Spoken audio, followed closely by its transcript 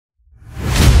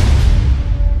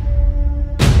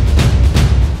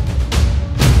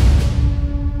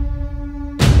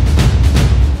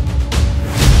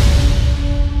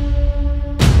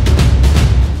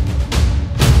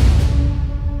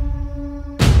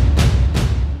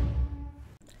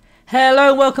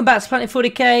Hello, welcome back to Planet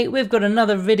 40k. We've got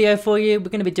another video for you. We're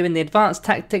going to be doing the advanced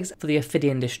tactics for the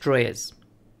Ophydian destroyers.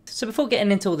 So before getting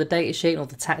into all the datasheet and all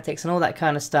the tactics and all that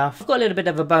kind of stuff, I've got a little bit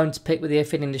of a bone to pick with the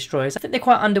Ophydian destroyers. I think they're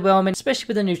quite underwhelming, especially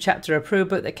with the new chapter approved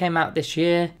book that came out this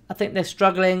year. I think they're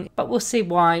struggling, but we'll see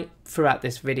why throughout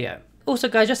this video. Also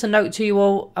guys, just a note to you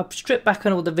all, I've stripped back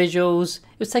on all the visuals.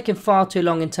 It was taking far too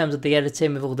long in terms of the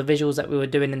editing with all the visuals that we were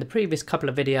doing in the previous couple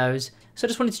of videos. So I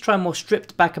just wanted to try a more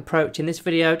stripped back approach in this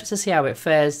video just to see how it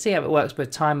fares, see how it works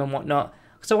with time and whatnot.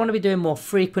 Because I want to be doing more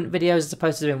frequent videos as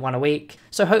opposed to doing one a week.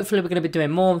 So hopefully we're going to be doing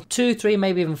more, 2, 3,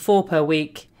 maybe even 4 per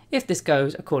week if this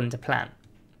goes according to plan.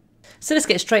 So let's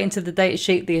get straight into the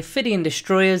datasheet. The Ophydian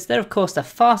destroyers, they're of course the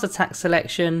fast attack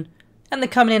selection. And they're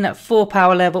coming in at 4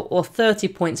 power level or 30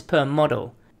 points per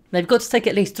model. They've got to take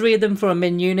at least 3 of them for a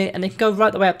min unit, and they can go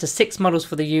right the way up to 6 models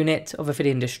for the unit of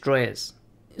Ophydian destroyers.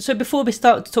 So before we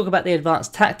start to talk about the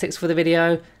advanced tactics for the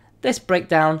video, let's break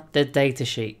down the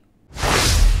datasheet.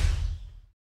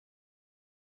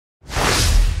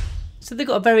 So they've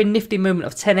got a very nifty movement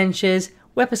of 10 inches,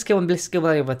 weapon skill and ballistic skill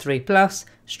value of a 3+,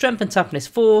 strength and toughness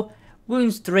 4,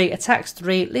 wounds 3, attacks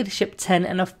 3, leadership 10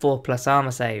 and a 4+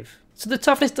 armor save. So the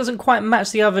toughness doesn't quite match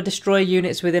the other destroyer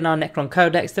units within our Necron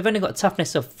codex. They've only got a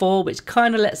toughness of 4, which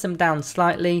kind of lets them down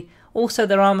slightly. Also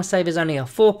their armor save is only a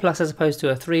 4+ as opposed to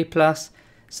a 3+.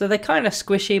 So they're kind of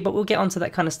squishy, but we'll get onto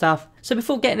that kind of stuff. So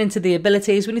before getting into the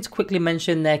abilities, we need to quickly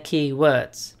mention their key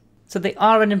words. So they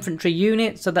are an infantry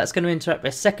unit, so that's going to interact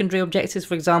with secondary objectives,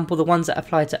 for example the ones that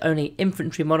apply to only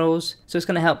infantry models. So it's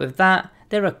going to help with that.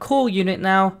 They're a core unit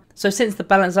now, so since the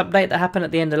balance update that happened at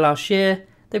the end of last year,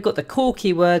 they've got the core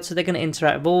keyword, so they're going to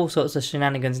interact with all sorts of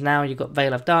shenanigans now. You've got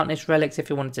Veil of Darkness relics if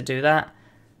you wanted to do that.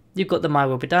 You've got the My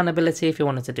Will Be Done ability if you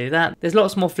wanted to do that. There's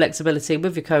lots more flexibility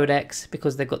with your codex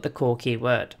because they've got the core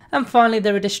keyword. And finally,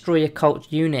 they're a Destroyer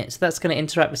Cult unit, so that's going to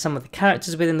interact with some of the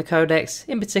characters within the codex,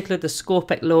 in particular the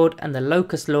Scorpec Lord and the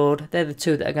Locust Lord. They're the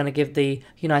two that are going to give the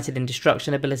United in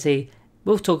Destruction ability.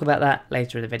 We'll talk about that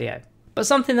later in the video. But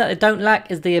something that they don't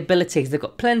lack is the abilities. They've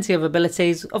got plenty of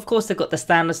abilities. Of course they've got the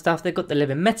standard stuff. They've got the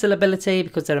Living Metal ability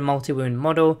because they're a multi-wound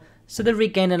model. So they're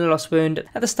regaining a lost wound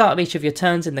at the start of each of your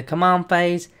turns in the command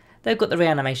phase. They've got the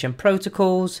reanimation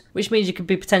protocols, which means you could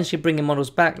be potentially bringing models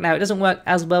back. Now it doesn't work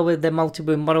as well with their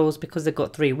multi-wound models because they've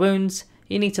got 3 wounds.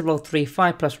 You need to roll 3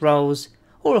 5+ rolls.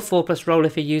 Or a 4+ roll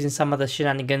if you're using some other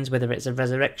shenanigans, whether it's a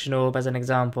resurrection orb as an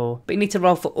example. But you need to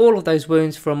roll for all of those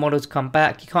wounds for a model to come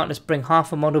back. You can't just bring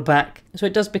half a model back. So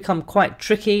it does become quite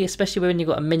tricky, especially when you've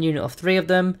got a min unit of 3 of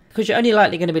them, because you're only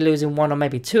likely going to be losing 1 or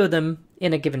maybe 2 of them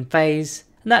in a given phase.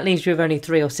 And that leaves you with only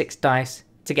 3 or 6 dice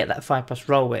to get that 5+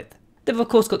 roll with. They've of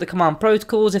course got the command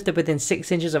protocols if they're within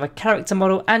 6 inches of a character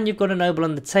model and you've got a noble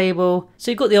on the table. So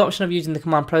you've got the option of using the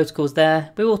command protocols there.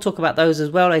 We will talk about those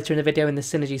as well later in the video in the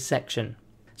synergy section.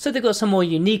 So they've got some more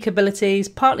unique abilities,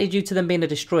 partly due to them being a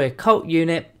Destroyer Cult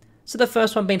unit. So the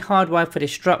first one being Hardwired for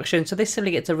Destruction, so they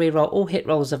simply get to reroll all hit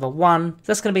rolls of a 1. So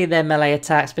that's going to be their melee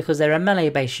attacks because they're a melee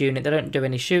based unit, they don't do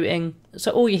any shooting.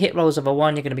 So all your hit rolls of a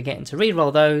 1 you're going to be getting to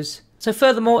reroll those. So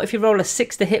furthermore, if you roll a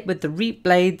 6 to hit with the Reap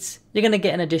Blades, you're going to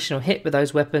get an additional hit with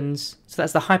those weapons. So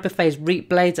that's the Hyperphase Reap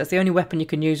Blades, that's the only weapon you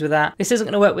can use with that. This isn't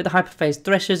going to work with the Hyperphase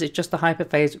Threshers, it's just the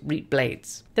Hyperphase Reap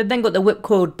Blades. They've then got the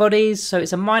Whip-Coiled Bodies, so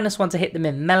it's a -1 to hit them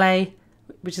in melee,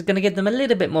 which is going to give them a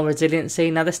little bit more resiliency.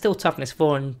 Now they're still toughness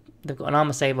 4 and they've got an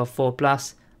armor save of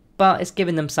 4+, but it's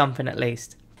giving them something at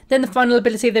least. Then the final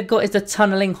ability they've got is the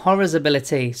Tunneling Horrors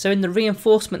ability. So in the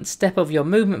reinforcement step of your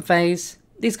movement phase,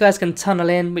 these guys can tunnel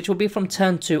in, which will be from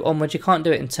turn 2 onwards. You can't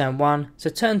do it in turn 1.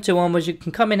 So turn 2 onwards, you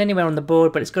can come in anywhere on the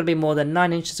board, but it's got to be more than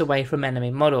 9 inches away from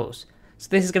enemy models. So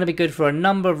this is going to be good for a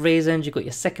number of reasons. You've got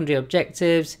your secondary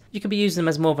objectives. You could be using them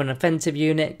as more of an offensive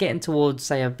unit, getting towards,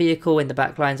 say, a vehicle in the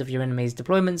back lines of your enemy's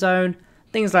deployment zone.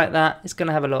 Things like that. It's going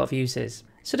to have a lot of uses.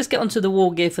 So let's get onto the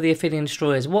war gear for the Ophydian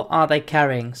destroyers. What are they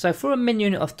carrying? So for a min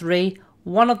unit of 3,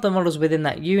 one of the models within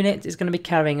that unit is going to be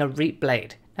carrying a Reap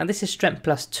Blade. Now this is strength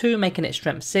 +2, making it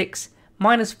strength 6,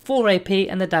 -4 AP,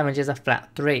 and the damage is a flat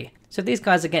 3. So if these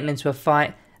guys are getting into a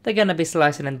fight, they're going to be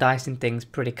slicing and dicing things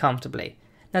pretty comfortably.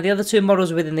 Now the other 2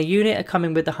 models within the unit are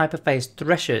coming with the Hyperphase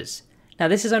Threshers. Now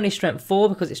this is only strength 4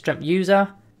 because it's strength user.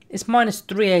 It's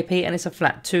 -3 AP and it's a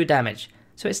flat 2 damage.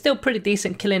 So it's still pretty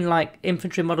decent killing like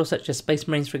infantry models such as Space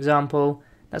Marines for example.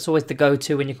 That's always the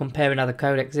go-to when you're comparing other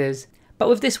codexes. But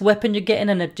with this weapon you're getting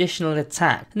an additional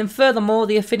attack. And then furthermore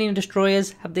the Ophydian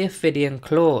destroyers have the Ophydian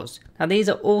Claws. Now these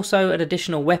are also an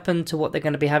additional weapon to what they're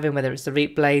going to be having, whether it's the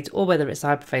Reap Blades or whether it's the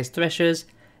Hyperphase Threshers.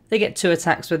 They get 2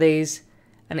 attacks with these.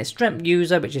 And it's strength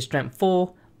user, which is strength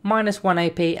 4, -1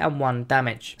 AP and 1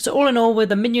 damage. So all in all,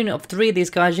 with a min unit of 3 of these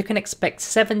guys, you can expect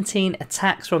 17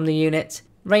 attacks from the unit,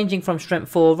 ranging from strength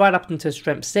 4 right up into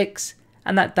strength 6,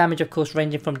 and that damage of course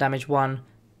ranging from damage 1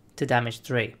 to damage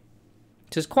 3. So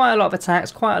there's quite a lot of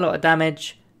attacks, quite a lot of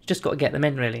damage, just got to get them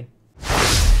in really.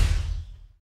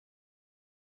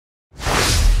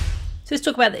 So let's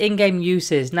talk about the in-game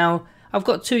uses. Now I've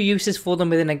got 2 uses for them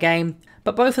within a game,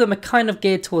 but both of them are kind of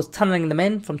geared towards tunneling them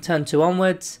in from turn 2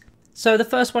 onwards. So the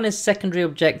first one is secondary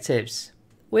objectives.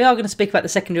 We are going to speak about the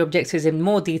secondary objectives in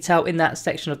more detail in that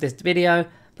section of this video,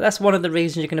 but that's one of the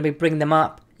reasons you're going to be bringing them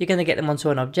up. You're going to get them onto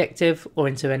an objective or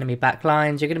into enemy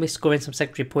backlines. You're going to be scoring some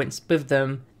secondary points with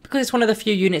them because it's one of the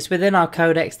few units within our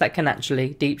codex that can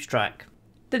actually deep strike.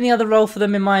 Then the other role for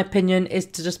them in my opinion is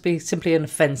to just be simply an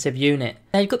offensive unit.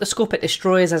 Now you've got the Scorpion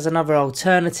Destroyers as another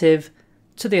alternative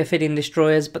to the Ophydian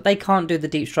Destroyers, but they can't do the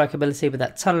deep strike ability with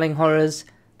that tunneling horrors.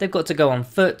 They've got to go on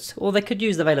foot, or they could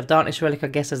use the Veil of Darkness Relic I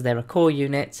guess as their core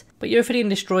unit. But your Ophydian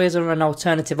Destroyers are an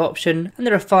alternative option, and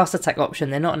they're a fast attack option,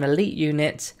 they're not an elite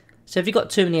unit. So if you've got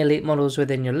too many elite models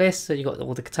within your list, so you've got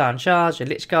all the Catan Shards, your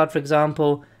Lich Guard for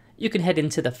example, you can head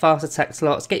into the fast attack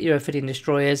slots, get your Ophydian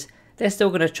Destroyers. They're still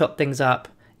going to chop things up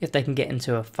if they can get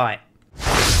into a fight.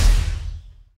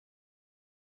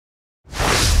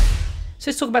 So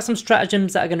let's talk about some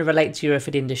stratagems that are going to relate to your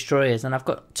Ophydian Destroyers, and I've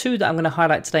got 2 that I'm going to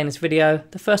highlight today in this video,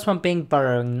 the first one being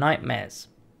Burrowing Nightmares.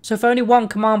 So for only 1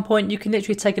 command point you can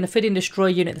literally take an Ophydian Destroyer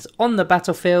unit that's on the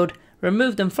battlefield,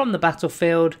 remove them from the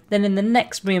battlefield, then in the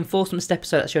next reinforcement step,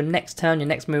 so that's your next turn, your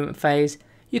next movement phase,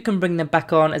 you can bring them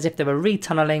back on as if they were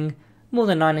retunneling more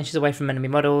than 9 inches away from enemy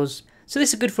models. So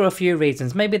this is good for a few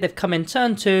reasons. Maybe they've come in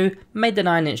turn 2, made the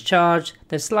 9-inch charge,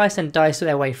 they've sliced and diced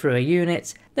their way through a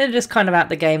unit, they're just kind of out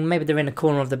the game, maybe they're in a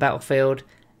corner of the battlefield,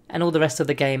 and all the rest of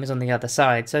the game is on the other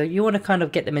side. So you want to kind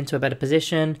of get them into a better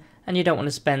position, and you don't want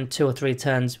to spend 2 or 3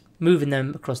 turns moving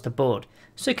them across the board.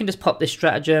 So you can just pop this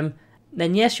stratagem,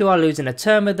 then yes you are losing a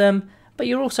turn with them, but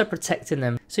you're also protecting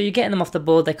them. So you're getting them off the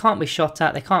board, they can't be shot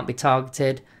at, they can't be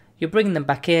targeted, you're bringing them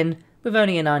back in, with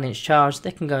only a 9-inch charge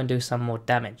they can go and do some more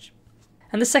damage.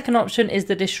 And the second option is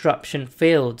the Disruption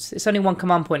Fields. It's only 1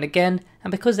 command point again,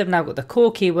 and because they've now got the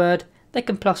core keyword, they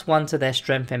can +1 to their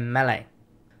strength in melee.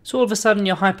 So all of a sudden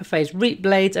your Hyperphase Reap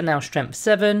Blades are now strength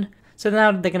 7, so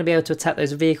now they're going to be able to attack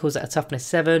those vehicles that are toughness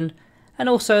 7, and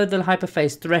also the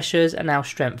Hyperphase Threshers are now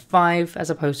strength 5 as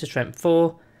opposed to strength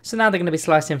 4, so now they're going to be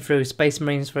slicing through Space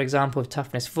Marines for example with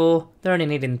toughness 4, they're only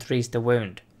needing 3s to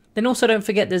wound. Then also don't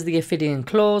forget there's the Ophydian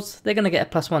Claws, they're going to get a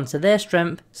 +1 to their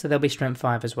strength, so they'll be strength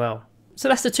 5 as well. So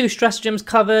that's the 2 stratagems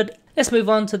covered, let's move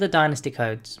on to the Dynasty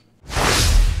Codes.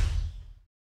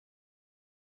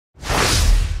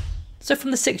 So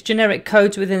from the 6 generic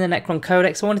codes within the Necron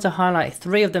Codex, I wanted to highlight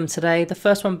 3 of them today, the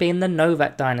first one being the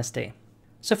Novak Dynasty.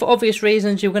 So for obvious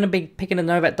reasons you're going to be picking the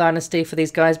Novak Dynasty for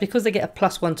these guys because they get a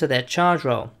 +1 to their charge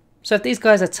roll. So if these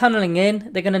guys are tunneling in,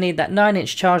 they're going to need that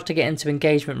 9-inch charge to get into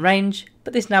engagement range,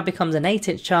 but this now becomes an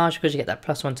 8-inch charge because you get that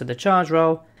 +1 to the charge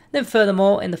roll. Then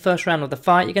furthermore, in the first round of the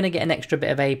fight, you're going to get an extra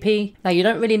bit of AP. Now you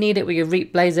don't really need it with your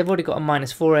Reap Blades, they've already got a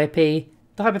 -4 AP.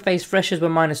 The Hyperphase Threshers were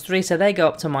 -3, so they go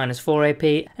up to -4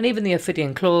 AP, and even the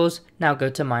Ophidian Claws now go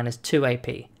to -2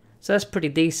 AP. So that's pretty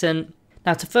decent.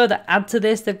 Now to further add to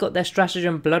this, they've got their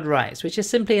stratagem Blood Rites, which is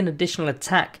simply an additional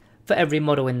attack for every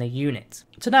model in the unit.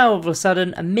 So now all of a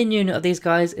sudden, a min unit of these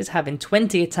guys is having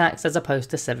 20 attacks as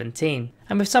opposed to 17.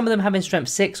 And with some of them having strength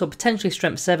 6 or potentially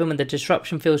strength 7 with the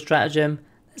Disruption Field stratagem,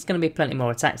 there's going to be plenty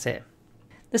more attacks here.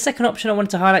 The second option I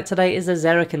wanted to highlight today is the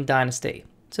Zerakan Dynasty.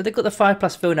 So they've got the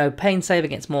 5+ Feel No Pain save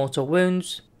against mortal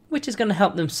wounds, which is going to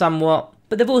help them somewhat,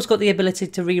 but they've also got the ability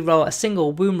to re-roll a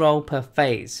single wound roll per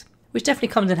phase, which definitely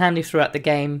comes in handy throughout the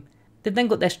game. They've then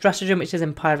got their stratagem which is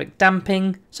Empiric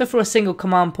Damping, so for a single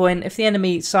command point, if the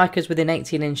enemy psychers within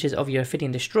 18 inches of your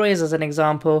Ophidian Destroyers as an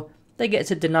example, they get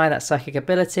to deny that psychic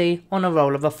ability on a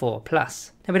roll of a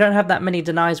 4+. Now we don't have that many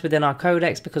denies within our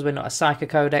codex because we're not a psyker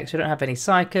codex, we don't have any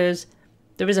psychers.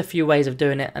 There is a few ways of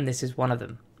doing it and this is one of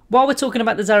them. While we're talking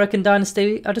about the Zerakan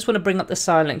Dynasty, I just want to bring up the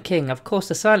Silent King. Of course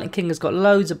the Silent King has got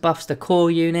loads of buffs to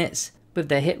core units, with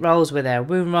their hit rolls, with their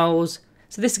wound rolls.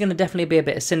 So this is going to definitely be a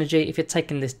bit of synergy if you're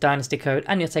taking this Dynasty code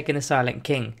and you're taking the Silent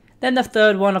King. Then the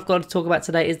third one I've got to talk about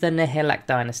today is the Nihilak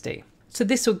Dynasty. So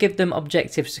this will give them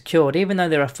objective secured, even though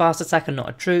they're a fast attack and not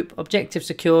a troop. Objective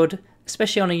secured,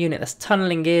 especially on a unit that's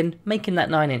tunneling in, making that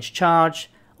 9-inch charge.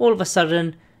 All of a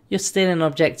sudden, you're stealing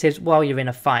objectives while you're in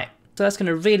a fight. So that's going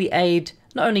to really aid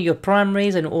not only your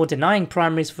primaries and or denying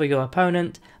primaries for your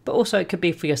opponent, but also it could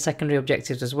be for your secondary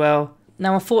objectives as well.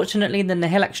 Now unfortunately the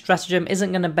Nihilak stratagem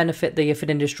isn't going to benefit the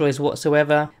Ophidian Destroyers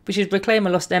whatsoever, which is Reclaim a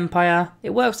Lost Empire. It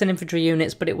works in infantry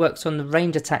units, but it works on the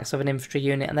range attacks of an infantry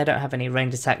unit and they don't have any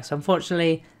range attacks. So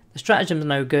unfortunately the stratagem's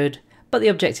no good, but the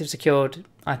objective secured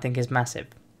I think is massive.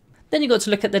 Then you got to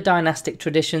look at the dynastic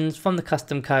traditions from the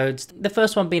custom codes. The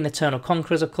first one being Eternal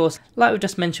Conquerors, of course. Like we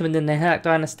just mentioned within the Herak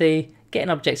dynasty, getting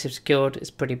objectives secured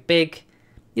is pretty big.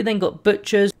 You then got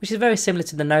Butchers, which is very similar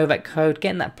to the Novak code.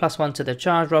 Getting that +1 to the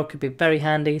charge roll could be very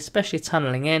handy, especially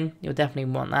tunneling in. You'll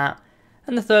definitely want that.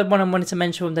 And the third one I wanted to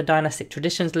mention from the dynastic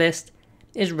traditions list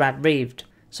is Rad Reaved.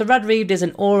 So Rad Reaved is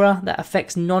an aura that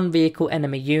affects non-vehicle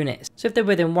enemy units. So if they're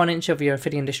within 1 inch of your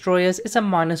Ophydian destroyers, it's a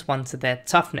 -1 to their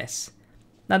toughness.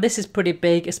 Now this is pretty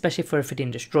big, especially for Ophydian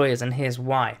destroyers, and here's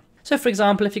why. So for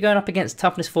example, if you're going up against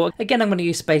toughness 4, again I'm going to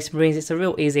use Space Marines, it's a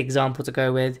real easy example to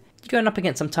go with. You're going up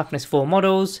against some toughness 4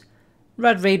 models,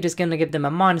 Rad Reaved is going to give them a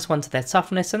 -1 to their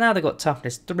toughness, so now they've got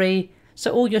toughness 3,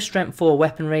 so all your strength 4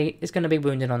 weaponry is going to be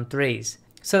wounded on 3s.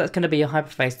 So that's going to be your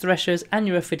Hyperphase Threshers and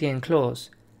your Ophidian Claws.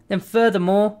 Then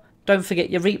furthermore, don't forget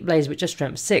your Reap Blades, which are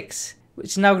strength 6, which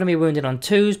is now going to be wounded on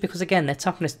 2s because again they're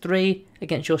toughness 3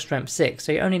 against your strength 6,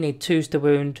 so you only need 2s to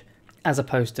wound as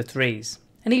opposed to 3s.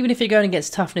 And even if you're going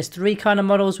against toughness 3 kind of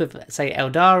models with say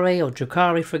Eldari or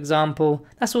Drukhari for example,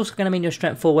 that's also going to mean your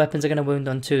strength 4 weapons are going to wound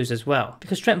on 2s as well,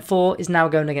 because strength 4 is now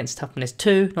going against toughness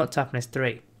 2, not toughness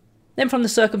 3. Then from the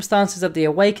circumstances of the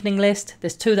Awakening list,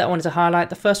 there's 2 that I wanted to highlight,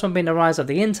 the first one being the Rise of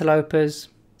the Interlopers.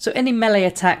 So any melee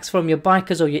attacks from your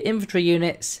bikers or your infantry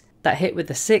units that hit with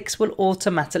the 6 will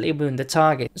automatically wound the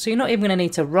target. So you're not even going to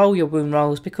need to roll your wound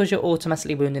rolls because you're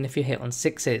automatically wounding if you hit on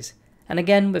 6s. And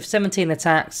again, with 17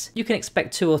 attacks, you can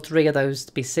expect 2 or 3 of those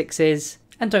to be 6s.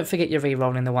 And don't forget you're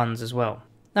re-rolling the 1s as well.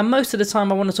 Now most of the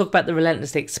time I want to talk about the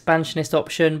Relentlessly Expansionist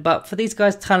option, but for these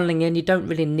guys tunneling in, you don't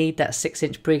really need that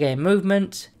 6-inch pre-game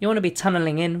movement. You want to be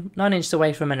tunneling in 9 inches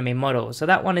away from enemy models, so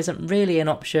that one isn't really an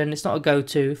option, it's not a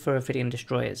go-to for Ophidian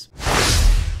destroyers.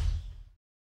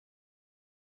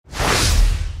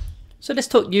 So let's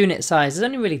talk unit size. There's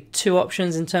only really 2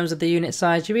 options in terms of the unit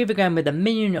size. You're either going with a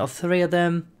min unit of 3 of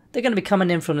them, they're going to be coming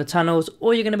in from the tunnels,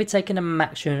 or you're going to be taking a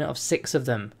max unit of 6 of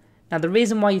them. Now the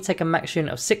reason why you take a max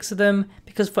unit of 6 of them,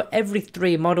 because for every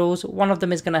 3 models, one of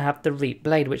them is going to have the Reap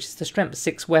Blade, which is the strength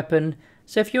 6 weapon.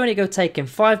 So if you only go taking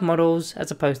 5 models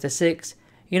as opposed to 6,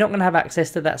 you're not going to have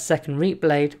access to that second Reap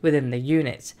Blade within the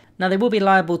unit. Now they will be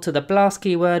liable to the blast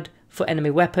keyword for enemy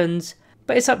weapons,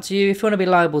 but it's up to you if you want to be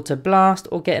liable to blast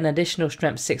or get an additional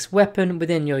strength 6 weapon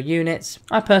within your units.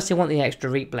 I personally want the extra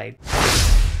Reap Blade.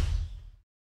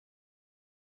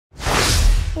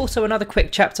 Also another quick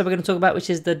chapter we're going to talk about, which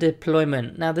is the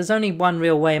deployment. Now there's only one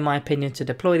real way in my opinion to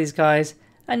deploy these guys,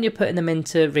 and you're putting them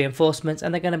into reinforcements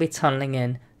and they're going to be tunneling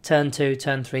in turn 2,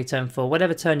 turn 3, turn 4,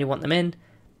 whatever turn you want them in.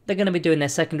 They're going to be doing their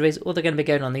secondaries, or they're going to be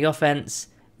going on the offense,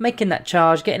 making that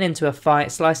charge, getting into a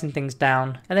fight, slicing things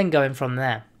down, and then going from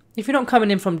there. If you're not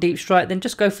coming in from deep strike, then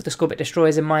just go for the Scorpion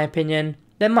Destroyers in my opinion.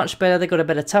 They're much better, they've got a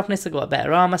better toughness, they've got a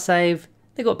better armor save,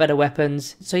 they've got better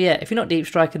weapons. So yeah, if you're not deep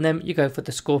striking them, you go for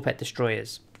the Scorpion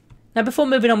Destroyers. Now before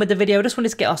moving on with the video, I just wanted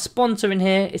to get our sponsor in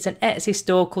here. It's an Etsy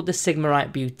store called the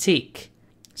Sigmarite Boutique.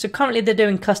 So currently they're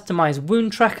doing customized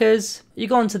wound trackers. You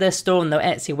go onto their store on their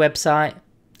Etsy website,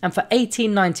 and for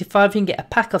 $18.95 you can get a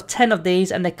pack of 10 of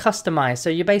these, and they're customized, so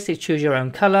you basically choose your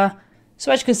own colour.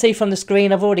 So as you can see from the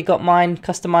screen, I've already got mine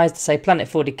customized to say Planet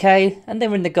 40k, and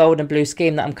they're in the gold and blue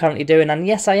scheme that I'm currently doing. And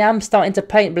yes, I am starting to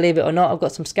paint, believe it or not. I've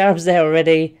got some scarabs there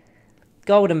already,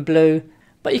 gold and blue.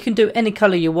 But you can do any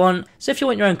colour you want, so if you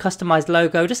want your own customised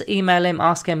logo, just email him,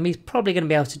 ask him, he's probably going to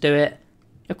be able to do it.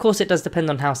 Of course it does depend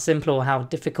on how simple or how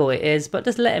difficult it is, but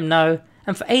just let him know.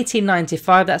 And for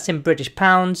 $18.95, that's in British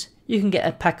pounds, you can get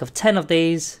a pack of 10 of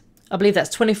these. I believe that's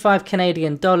 25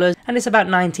 Canadian dollars, and it's about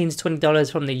 $19 to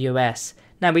 $20 from the US.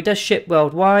 Now he does ship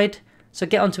worldwide, so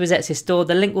get onto his Etsy store,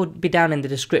 the link will be down in the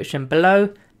description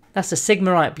below. That's the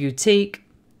Sigmarite Boutique,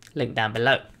 link down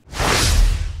below.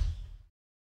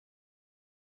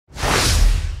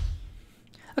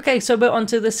 Okay, so we're on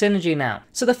to the synergy now.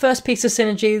 So the first piece of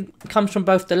synergy comes from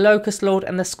both the Locust Lord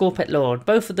and the Scorpet Lord.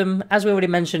 Both of them, as we already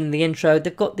mentioned in the intro,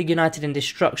 they've got the United in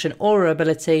Destruction aura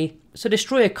ability. So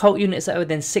destroy occult units that are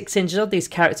within 6 inches of these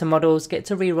character models get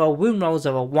to reroll wound rolls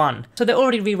of a 1. So they're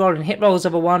already rerolling hit rolls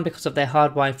of a 1 because of their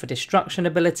hardwired for destruction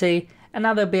ability, and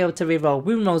now they'll be able to reroll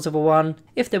wound rolls of a 1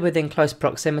 if they're within close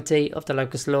proximity of the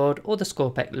Locust Lord or the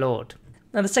Scorpet Lord.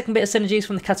 Now the second bit of synergy is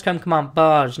from the Catacomb Command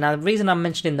Barge. Now the reason I'm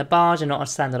mentioning the Barge and not a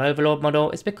standard Overlord model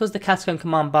is because the Catacomb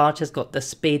Command Barge has got the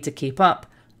speed to keep up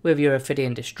with your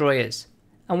Ophidian destroyers.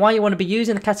 And why you want to be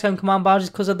using the Catacomb Command Barge is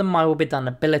because of the My Will Be Done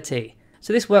ability.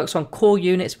 So this works on core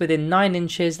units within 9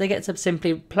 inches, they get to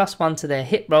simply +1 to their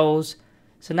hit rolls.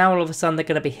 So now all of a sudden they're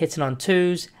going to be hitting on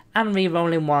 2s and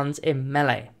re-rolling 1s in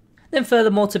melee. Then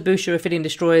furthermore, to boost your Ophidian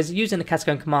destroyers using the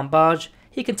Catacomb Command Barge,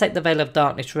 he can take the Veil of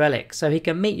Darkness relic, so he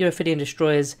can meet your Ophidian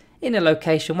destroyers in a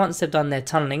location once they've done their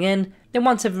tunnelling in. Then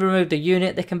once they've removed a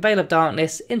unit, they can Veil of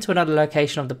Darkness into another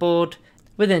location of the board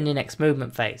within your next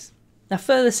movement phase. Now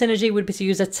further synergy would be to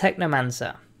use a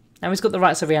Technomancer. Now he's got the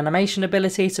Rites of Reanimation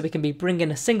ability, so we can be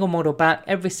bringing a single model back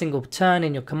every single turn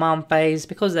in your command phase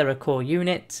because they're a core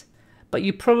unit. But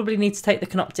you probably need to take the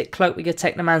Canoptic Cloak with your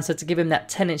Technomancer to give him that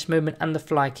 10-inch movement and the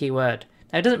fly keyword.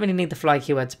 Now he doesn't really need the fly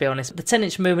keyword, to be honest. The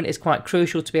 10-inch movement is quite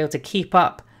crucial to be able to keep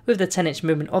up with the 10-inch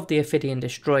movement of the Ophydian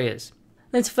destroyers.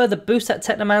 Then to further boost that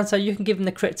Technomancer, you can give him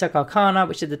the Cryptic Arcana,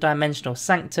 which is the Dimensional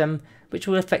Sanctum, which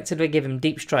will effectively give him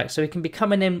Deep Strike. So he can be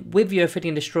coming in with your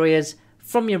Ophydian destroyers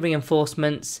from your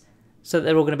reinforcements, so that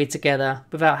they're all going to be together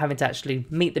without having to actually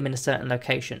meet them in a certain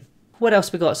location. What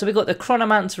else we got? So we got the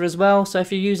Chronomancer as well. So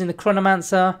if you're using the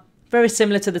Chronomancer, very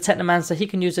similar to the Technomancer, he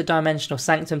can use a Dimensional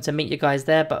Sanctum to meet you guys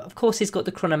there, but of course he's got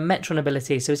the Chronometron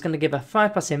ability, so he's going to give a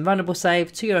 5+ invulnerable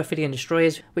save to your Ophydian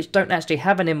destroyers, which don't actually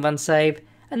have an invuln save,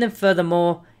 and then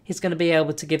furthermore, he's going to be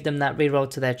able to give them that reroll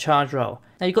to their charge roll.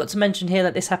 Now you've got to mention here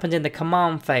that this happened in the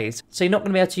command phase, so you're not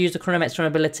going to be able to use the Chronometron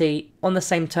ability on the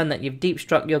same turn that you've deep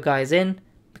struck your guys in,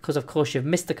 because of course you've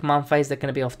missed the command phase, they're going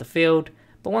to be off the field.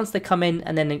 But once they come in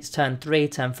and then it's turn 3,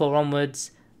 turn 4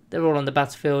 onwards, they're all on the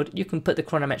battlefield, you can put the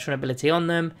Chronometron ability on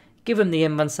them, give them the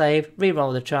invuln save,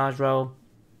 reroll the charge roll,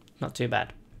 not too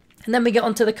bad. And then we get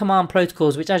onto the command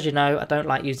protocols, which as you know I don't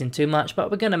like using too much,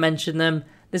 but we're going to mention them.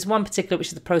 There's one particular which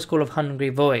is the protocol of Hungry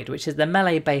Void, which is the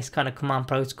melee based kind of command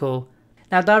protocol.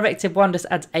 Now Directive 1 just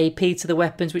adds AP to the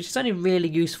weapons, which is only really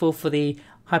useful for the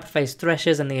Hyperphase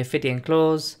Threshers and the Ophidian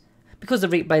Claws. Because the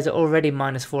Reap Blades are already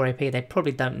 -4 AP, they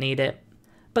probably don't need it.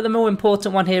 But the more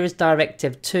important one here is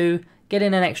Directive 2,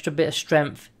 getting an extra bit of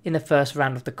strength in the first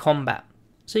round of the combat.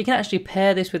 So you can actually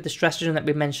pair this with the stratagem that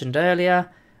we mentioned earlier,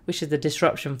 which is the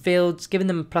Disruption Fields, giving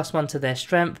them a +1 to their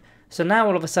strength. So now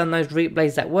all of a sudden those Reap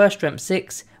Blades that were strength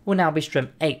 6 will now be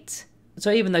strength 8.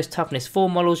 So even those toughness 4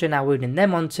 models, you're now wounding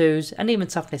them on 2s, and even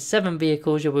toughness 7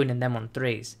 vehicles, you're wounding them on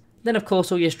 3s. Then of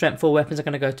course all your strength 4 weapons are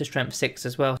going to go to strength 6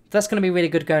 as well. That's going to be really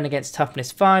good going against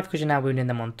toughness 5 because you're now wounding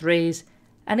them on 3s,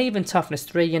 and even toughness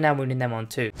 3 you're now wounding them on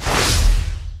 2.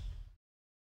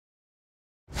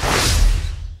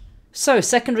 So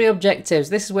secondary objectives,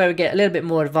 this is where we get a little bit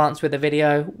more advanced with the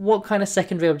video. What kind of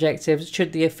secondary objectives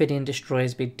should the Ophidian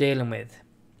destroyers be dealing with?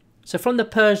 So from the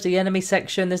Purge the Enemy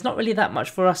section, there's not really that much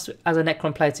for us as a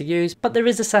Necron player to use, but there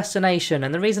is Assassination,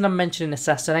 and the reason I'm mentioning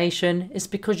Assassination is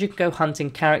because you can go hunting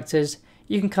characters.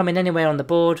 You can come in anywhere on the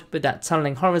board with that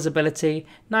Tunneling Horrors ability,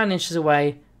 9 inches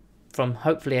away from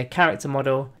hopefully a character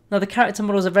model. Now the character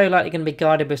models are very likely going to be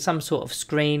guarded with some sort of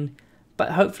screen,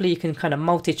 but hopefully you can kind of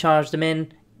multi-charge them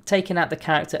in, taking out the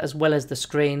character as well as the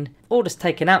screen, or just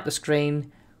taking out the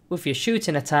screen with your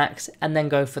shooting attacks and then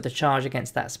go for the charge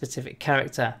against that specific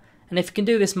character. And if you can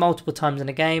do this multiple times in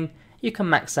a game, you can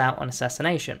max out on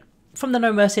Assassination. From the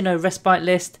No Mercy No Respite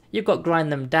list, you've got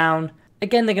Grind Them Down.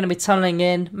 Again, they're going to be tunneling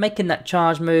in, making that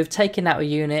charge move, taking out a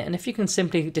unit, and if you can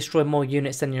simply destroy more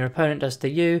units than your opponent does to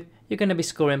you, you're going to be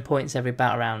scoring points every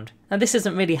battle round. Now this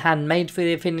isn't really handmade for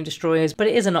the Ophidian destroyers, but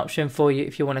it is an option for you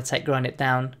if you want to take Grind It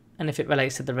Down, and if it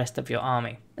relates to the rest of your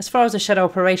army. As far as the Shadow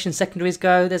Operations secondaries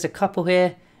go, there's a couple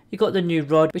here. You've got the new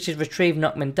Rod, which is Retrieve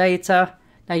Nockman Data.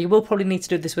 Now you will probably need to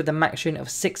do this with a max unit of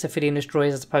 6 Ophidian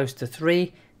destroyers as opposed to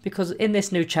 3, because in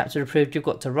this new chapter approved you've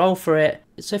got to roll for it.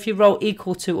 So if you roll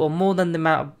equal to or more than the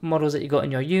amount of models that you got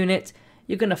in your unit,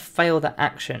 you're going to fail that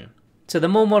action. So the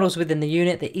more models within the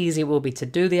unit, the easier it will be to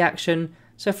do the action.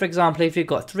 So for example, if you've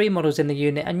got 3 models in the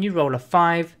unit and you roll a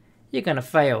 5, you're going to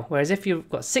fail. Whereas if you've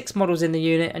got 6 models in the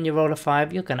unit and you roll a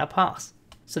 5, you're going to pass.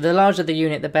 So the larger the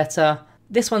unit, the better.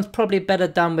 This one's probably better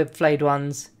done with flayed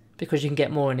ones, because you can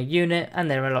get more in a unit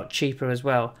and they're a lot cheaper as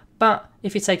well. But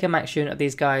if you take a max unit of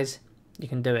these guys, you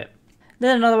can do it.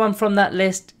 Then another one from that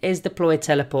list is Deploy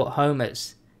Teleport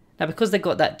Homers. Now because they've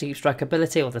got that Deep Strike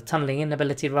ability, or the Tunneling In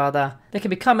ability rather, they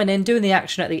can be coming in, doing the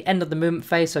action at the end of the movement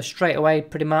phase, so straight away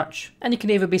pretty much. And you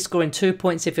can either be scoring 2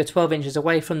 points if you're 12 inches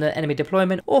away from the enemy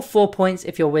deployment, or 4 points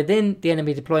if you're within the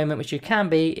enemy deployment, which you can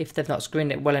be if they've not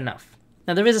screened it well enough.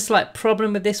 Now there is a slight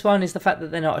problem with this one, is the fact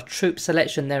that they're not a troop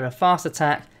selection, they're a fast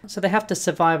attack, so they have to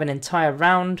survive an entire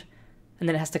round, and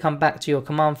then it has to come back to your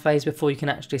command phase before you can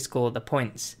actually score the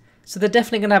points. So they're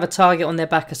definitely going to have a target on their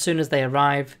back as soon as they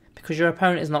arrive, because your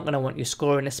opponent is not going to want you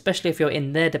scoring, especially if you're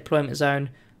in their deployment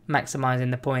zone, maximising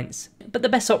the points. But the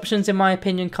best options in my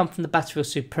opinion come from the Battlefield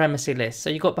Supremacy list. So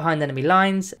you've got behind enemy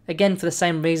lines, again for the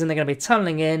same reason, they're going to be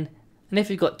tunneling in, and if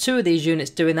you've got 2 of these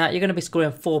units doing that, you're going to be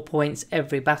scoring 4 points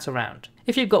every battle round.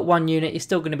 If you've got 1 unit, you're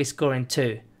still going to be scoring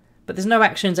 2. But there's no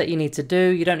actions that you need to do,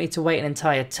 you don't need to wait an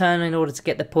entire turn in order to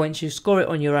get the points, you score it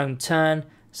on your own turn,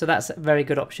 so that's a very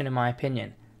good option in my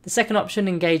opinion. The second option,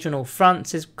 engage on all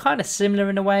fronts, is kind of similar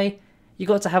in a way. You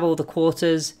got to have all the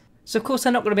quarters. So of course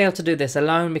they're not going to be able to do this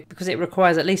alone because it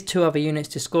requires at least 2 other units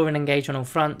to score and engage on all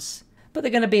fronts. But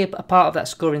they're going to be a part of that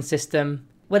scoring system.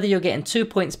 Whether you're getting 2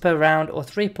 points per round or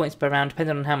 3 points per round,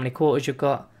 depending on how many quarters you've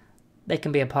got, they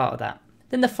can be a part of that.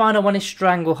 Then the final one is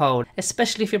Stranglehold.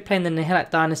 Especially if you're playing the Nihilak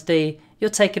Dynasty, you're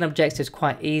taking objectives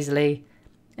quite easily.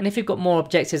 And if you've got more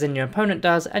objectives than your opponent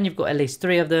does, and you've got at least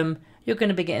 3 of them, you're going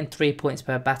to be getting 3 points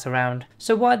per battle round.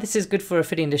 So why this is good for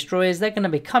Ophydian destroyers, they're going to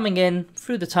be coming in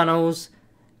through the tunnels,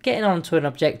 getting onto an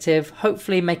objective,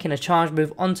 hopefully making a charge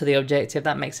move onto the objective.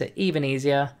 That makes it even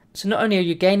easier. So not only are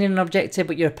you gaining an objective,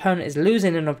 but your opponent is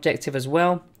losing an objective as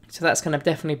well. So that's going to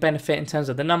definitely benefit in terms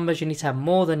of the numbers. You need to have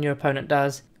more than your opponent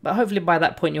does. But hopefully by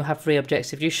that point you'll have 3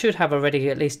 objectives. You should have already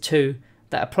at least 2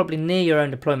 that are probably near your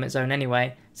own deployment zone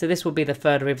anyway. So this will be the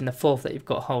 3rd or even the 4th that you've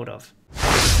got hold of.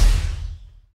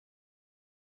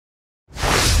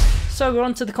 So we're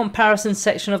on to the comparison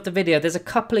section of the video. There's a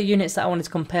couple of units that I wanted to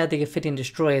compare the Ophydian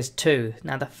destroyers to.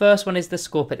 Now the first one is the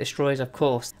Scorpion destroyers, of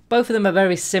course. Both of them are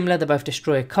very similar. They're both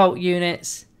destroyer cult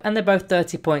units and they're both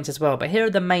 30 points as well. But here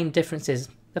are the main differences.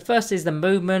 The first is the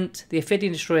movement. The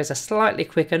Ophydian destroyers are slightly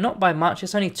quicker, not by much.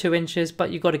 It's only 2 inches,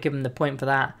 but you've got to give them the point for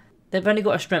that. They've only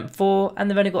got a strength 4 and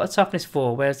they've only got a toughness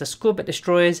 4, whereas the Scorpion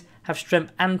destroyers have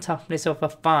strength and toughness of a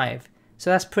 5. So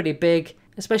that's pretty big,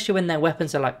 especially when their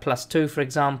weapons are like +2 for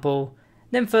example.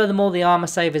 Then furthermore, the armor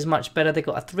save is much better. They've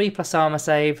got a 3+ armor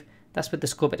save, that's with the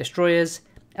Scorpion destroyers,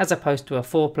 as opposed to a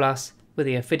 4+ with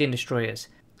the Ophydian destroyers.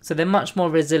 So they're much more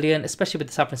resilient, especially with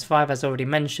the toughness 5 as already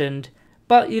mentioned.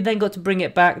 But you then got to bring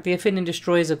it back. The Ophydian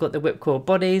destroyers have got the whipcord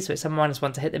bodies, so it's a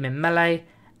 -1 to hit them in melee,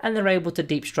 and they're able to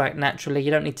deep strike naturally.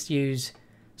 You don't need to use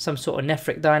some sort of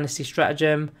Necron Dynasty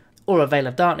stratagem or a Veil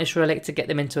of Darkness relic to get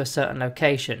them into a certain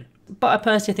location. But I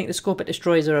personally think the Scorpion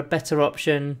destroyers are a better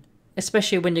option,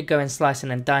 especially when you're going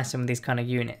slicing and dicing with these kind of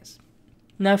units.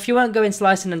 Now if you weren't going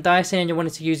slicing and dicing and you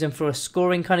wanted to use them for a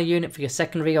scoring kind of unit for your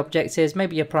secondary objectives,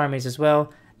 maybe your primaries as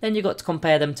well, then you got to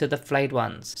compare them to the flayed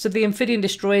ones. So the Ophydian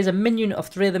destroyers, a min unit of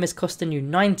 3 of them is costing you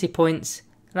 90 points,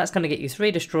 and that's going to get you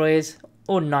 3 destroyers,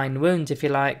 or 9 wounds if you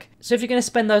like. So if you're going to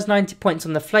spend those 90 points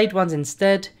on the flayed ones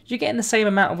instead, you're getting the same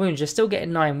amount of wounds. You're still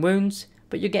getting 9 wounds,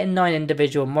 but you're getting 9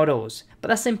 individual models. But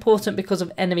that's important because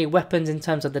of enemy weapons in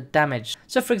terms of the damage.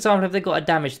 So for example, if they've got a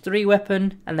damage 3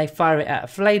 weapon and they fire it at a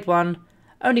flayed one,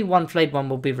 only 1 flayed one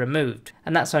will be removed,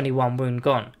 and that's only 1 wound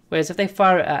gone. Whereas if they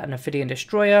fire it at an Ophydian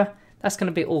destroyer, that's going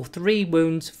to be all 3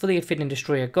 wounds for the Ophydian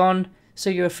destroyer gone. So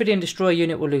your Ophydian destroyer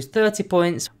unit will lose 30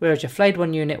 points, whereas your flayed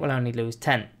one unit will only lose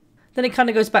 10. Then it kind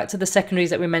of goes back to the secondaries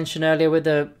that we mentioned earlier with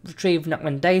the retrieve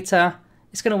Necron data.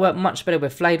 It's going to work much better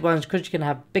with flayed ones because you can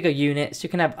have bigger units. You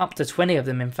can have up to 20 of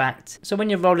them in fact. So when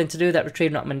you're rolling to do that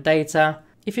retrieve Necron data,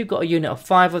 if you've got a unit of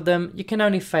 5 of them, you can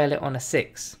only fail it on a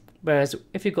 6. Whereas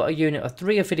if you've got a unit of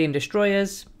 3 Ophydian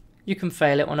destroyers, you can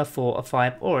fail it on a 4, a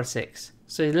 5 or a 6.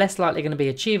 So you're less likely going to be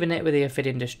achieving it with the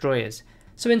Ophydian destroyers.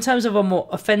 So in terms of a more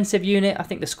offensive unit, I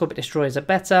think the Scorpion destroyers are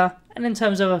better. And in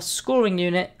terms of a scoring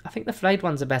unit, I think the flayed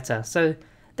ones are better. So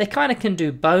they kind of can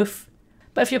do both.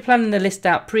 But if you're planning the list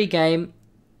out pre-game,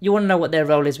 you want to know what their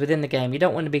role is within the game. You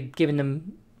don't want to be giving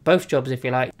them both jobs if you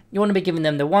like. You want to be giving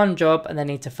them the one job and they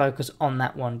need to focus on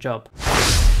that one job.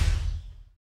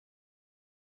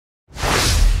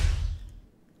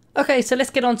 Okay, so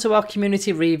let's get on to our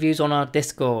community reviews on our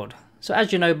Discord. So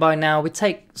as you know by now, we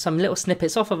take some little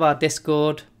snippets off of our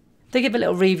Discord. They give a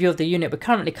little review of the unit we're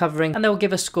currently covering and they'll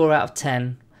give a score out of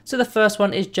 10. So the first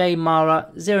one is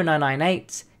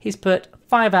JMara0998. He's put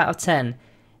 5 out of 10.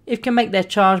 If you can make their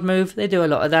charge move, they do a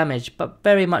lot of damage, but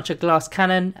very much a glass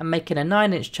cannon and making a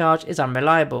 9-inch charge is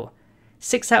unreliable.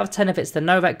 6 out of 10 if it's the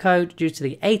Novak code due to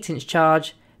the 8-inch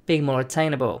charge being more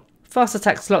attainable. Fast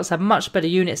attack slots have much better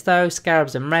units though,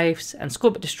 Scarabs and Wraiths, and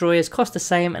Scorpion destroyers cost the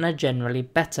same and are generally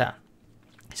better.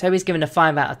 So he's given a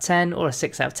 5 out of 10 or a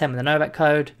 6 out of 10 with the Novak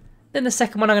code. Then the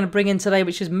second one I'm going to bring in today,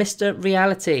 which is Mr.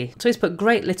 Reality. So he's put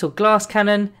great little glass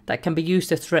cannon that can be used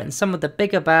to threaten some of the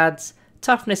bigger bads.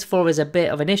 Toughness 4 is a bit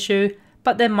of an issue,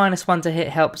 but then -1 to hit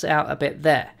helps out a bit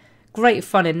there. Great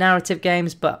fun in narrative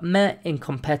games, but meh in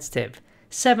competitive.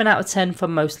 7 out of 10 for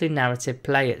mostly narrative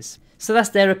players. So that's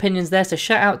their opinions there, so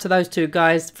shout out to those two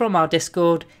guys from our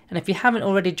Discord. And if you haven't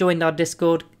already joined our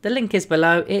Discord, the link is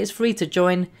below. It is free to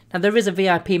join. Now there is a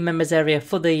VIP members area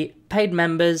for the paid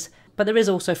members, but there is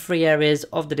also free areas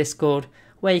of the Discord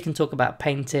where you can talk about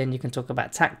painting, you can talk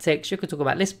about tactics, you can talk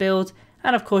about list builds,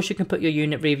 and of course you can put your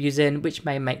unit reviews in, which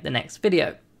may make the next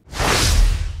video.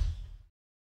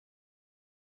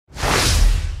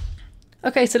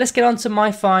 Okay, so let's get on to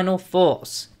my final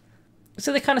thoughts.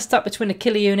 So they're kind of stuck between a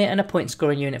killer unit and a point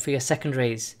scoring unit for your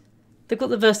secondaries. They've got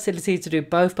the versatility to do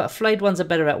both, but flayed ones are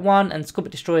better at one and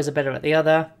scorpion destroyers are better at the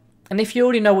other. And if you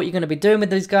already know what you're going to be doing with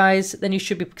these guys, then you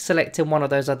should be selecting one of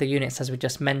those other units as we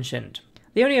just mentioned.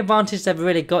 The only advantage they've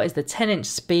really got is the 10-inch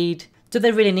speed. Do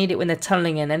they really need it when they're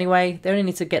tunneling in anyway? They only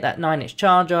need to get that 9-inch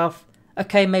charge off.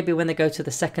 Okay, maybe when they go to the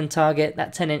second target,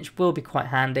 that 10-inch will be quite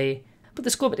handy. But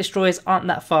the scorpion destroyers aren't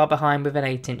that far behind with an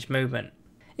 8-inch movement.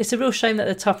 It's a real shame that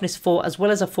the toughness 4 as well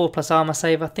as a 4+ armor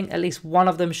save, I think at least one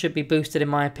of them should be boosted in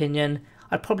my opinion.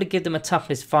 I'd probably give them a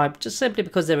toughness 5 just simply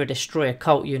because they're a destroyer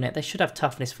cult unit. They should have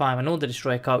toughness 5 on all the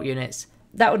destroyer cult units.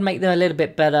 That would make them a little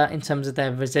bit better in terms of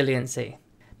their resiliency.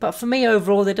 But for me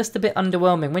overall they're just a bit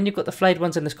underwhelming. When you've got the flayed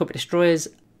ones and the scorpion destroyers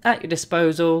at your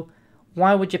disposal,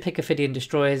 why would you pick Ophydian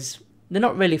destroyers? They're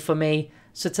not really for me,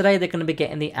 so today they're going to be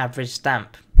getting the average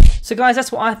stamp. So guys,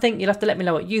 that's what I think. You'll have to let me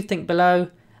know what you think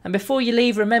below. And before you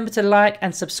leave, remember to like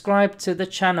and subscribe to the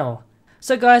channel.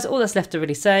 So guys, all that's left to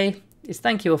really say is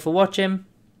thank you all for watching,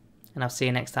 and I'll see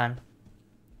you next time.